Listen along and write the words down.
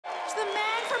acknowledge the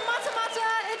man from Matamata,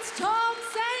 it's Tom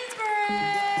Sainsbury!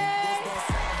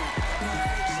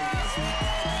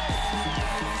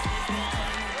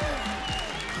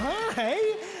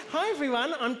 Hi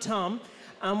everyone, I'm Tom.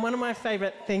 One of my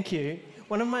favourite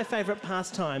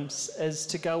pastimes is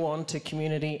to go on to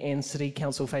community and city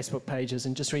council Facebook pages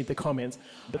and just read the comments.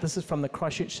 But this is from the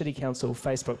Christchurch City Council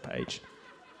Facebook page.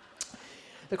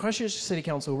 The Christchurch City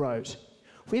Council wrote,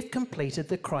 "We've completed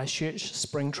the Christchurch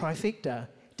spring trifecta.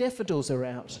 Daffodils are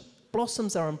out,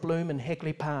 blossoms are in bloom in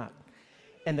Hagley Park,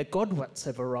 and the Godwits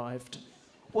have arrived.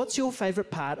 What's your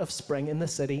favourite part of spring in the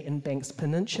city in Banks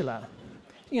Peninsula?"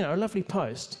 You know, a lovely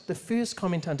post. The first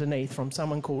comment underneath from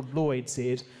someone called Lloyd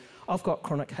said, "I've got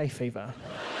chronic hay fever."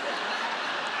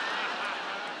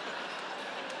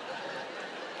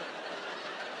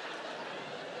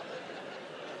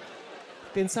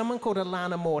 Then someone called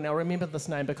Alana Moore. Now remember this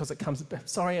name because it comes...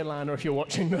 Sorry, Alana, if you're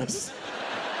watching this.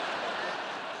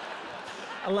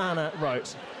 Alana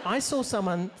wrote, "I saw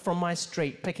someone from my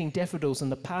street picking daffodils in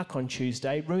the park on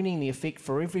Tuesday, ruining the effect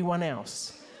for everyone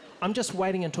else. I'm just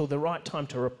waiting until the right time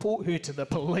to report her to the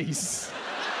police."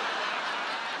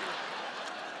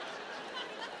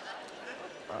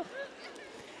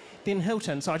 Then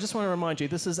Hilton. So I just want to remind you,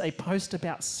 this is a post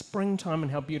about springtime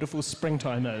and how beautiful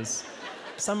springtime is.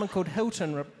 Someone called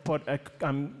Hilton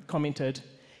commented,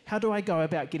 "How do I go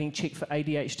about getting checked for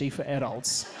ADHD for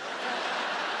adults?"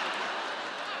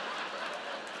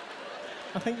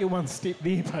 I think you're one step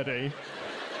there, buddy.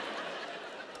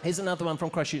 Here's another one from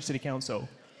Christchurch City Council.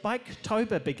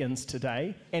 "Bike-tober begins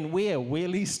today, and we're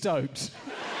really stoked."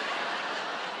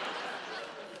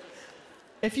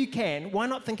 If you can, why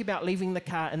not think about leaving the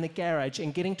car in the garage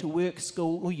and getting to work,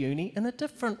 school or uni in a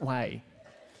different way?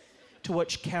 To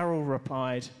which Carol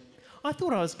replied, "I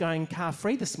thought I was going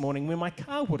car-free this morning when my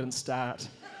car wouldn't start.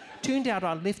 Turned out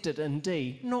I left it in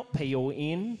D, not P or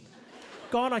N.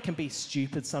 God, I can be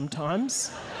stupid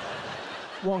sometimes."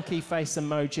 Wonky face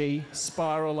emoji,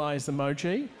 spiral eyes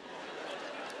emoji.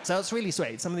 So it's really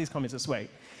sweet. Some of these comments are sweet.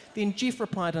 Then Jeff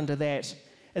replied under that,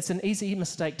 "It's an easy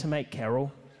mistake to make,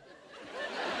 Carol."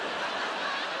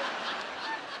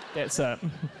 That's it.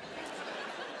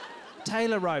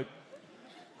 Taylor wrote,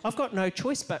 "I've got no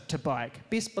choice but to bike.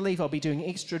 Best believe I'll be doing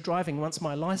extra driving once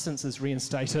my licence is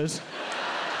reinstated."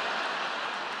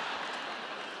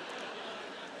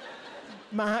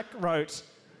 Mark wrote,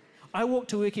 "I walk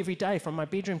to work every day from my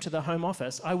bedroom to the home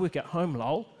office. I work at home,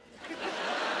 lol."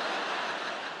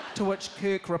 To which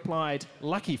Kirk replied,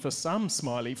 "Lucky for some,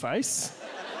 smiley face."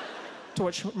 To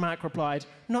which Mark replied,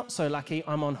 "Not so lucky,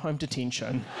 I'm on home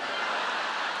detention."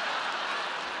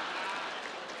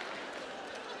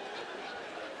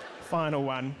 Final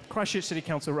one. Christchurch City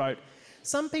Council wrote,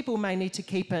 "Some people may need to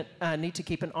keep an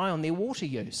eye on their water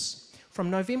use. From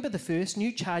November the 1st,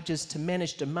 new charges to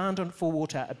manage demand for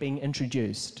water are being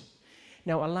introduced."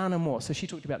 Now, Alana Moore, so she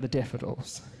talked about the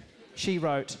daffodils. She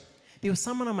wrote, "There was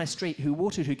someone on my street who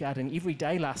watered her garden every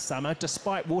day last summer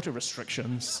despite water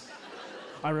restrictions.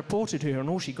 I reported her and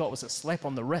all she got was a slap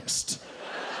on the wrist.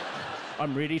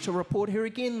 I'm ready to report her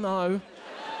again, though."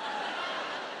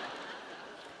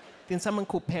 Then someone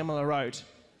called Pamela wrote,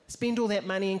 "Spend all that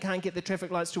money and can't get the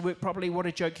traffic lights to work properly. What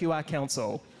a joke you are,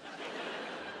 council."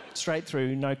 Straight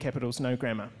through, no capitals, no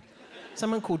grammar.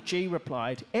 Someone called G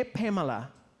replied, "At Pamela,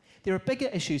 there are bigger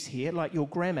issues here like your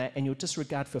grammar and your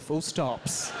disregard for full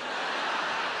stops."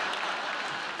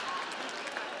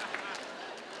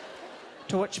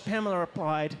 To which Pamela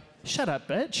replied, "Shut up,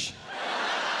 bitch."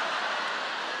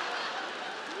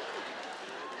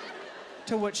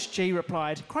 To which G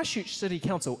replied, "Christchurch City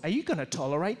Council, are you going to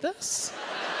tolerate this?"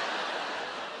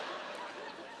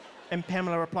 And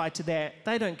Pamela replied to that,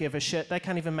 "They don't give a shit. They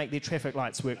can't even make their traffic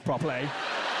lights work properly."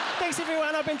 Thanks,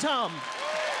 everyone. I've been Tom.